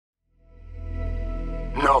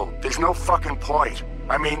No, there's no fucking point.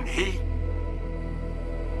 I mean, he...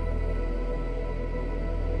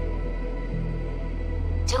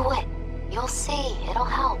 Do it. You'll see. It'll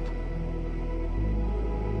help.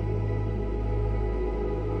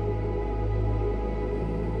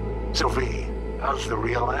 So V, how's the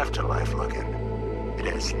real afterlife looking? It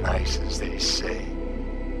as nice as they say.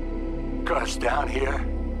 'Cause down here,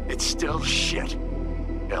 it's still shit.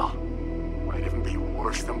 Hell, might even be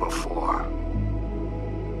worse than before.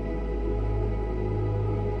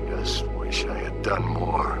 Just wish I had done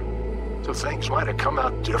more. So things might have come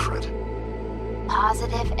out different.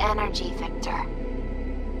 Positive energy, Viktor.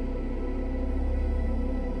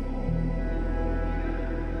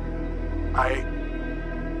 I'm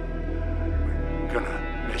gonna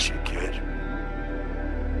miss you, kid.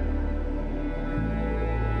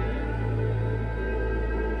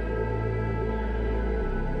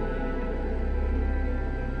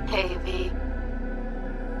 Hey, V.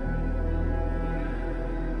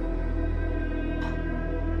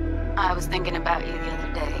 I was thinking about you the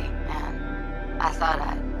other day, and I thought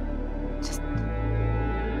I'd just...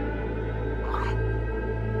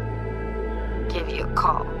 give you a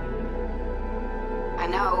call. I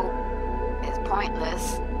know it's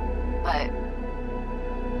pointless, but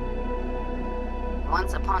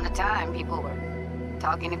once upon a time, people were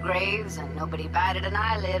talking to graves and nobody batted an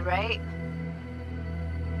eyelid, right?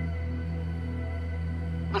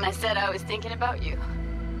 When I said I was thinking about you,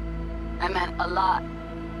 I meant a lot.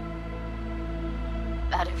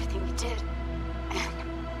 About everything you did.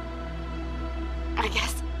 And I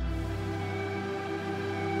guess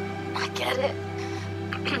I get it.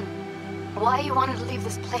 Why you wanted to leave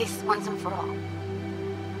this place once and for all.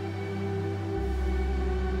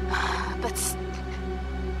 But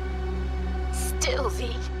still,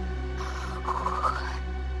 V.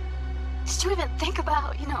 Did you even think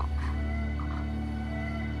about, you know,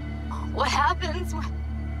 what happens when...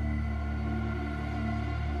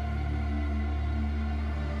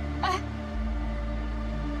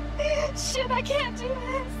 Shit, I can't do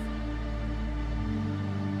this.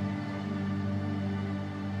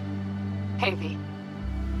 Hey, V.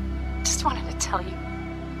 Just wanted to tell you,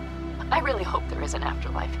 I really hope there is an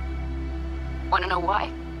afterlife. Want to know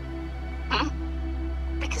why?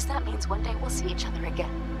 Because that means one day we'll see each other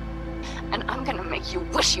again. And I'm gonna make you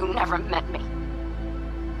wish you never met me.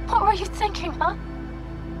 What were you thinking, huh?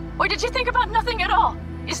 Or did you think about nothing at all?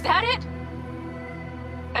 Is that it?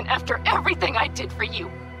 And after everything I did for you,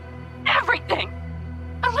 everything!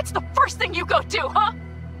 And what's the first thing you go do, huh?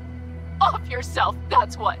 Off yourself,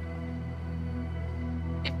 that's what.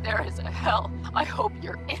 If there is a hell, I hope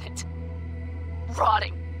you're in it.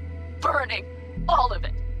 Rotting, burning, all of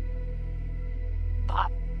it. Bye.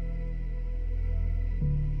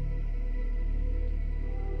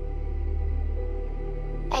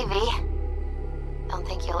 Hey, V. Don't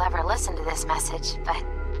think you'll ever listen to this message, but...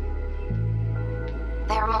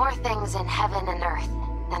 there are more things in heaven and earth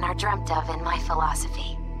than are dreamt of in my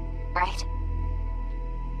philosophy, right?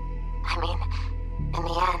 I mean, in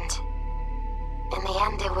the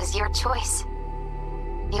end, it was your choice.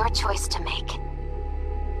 Your choice to make.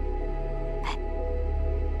 But,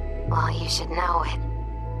 well, you should know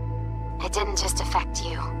it didn't just affect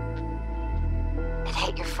you. It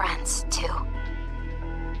hit your friends, too.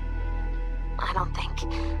 I don't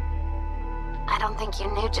think you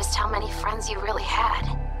knew just how many friends you really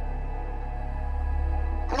had.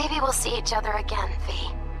 Maybe we'll see each other again, V.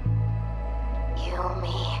 You,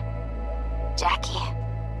 me, Jackie.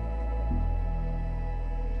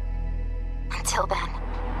 Until then,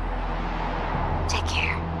 take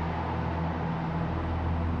care.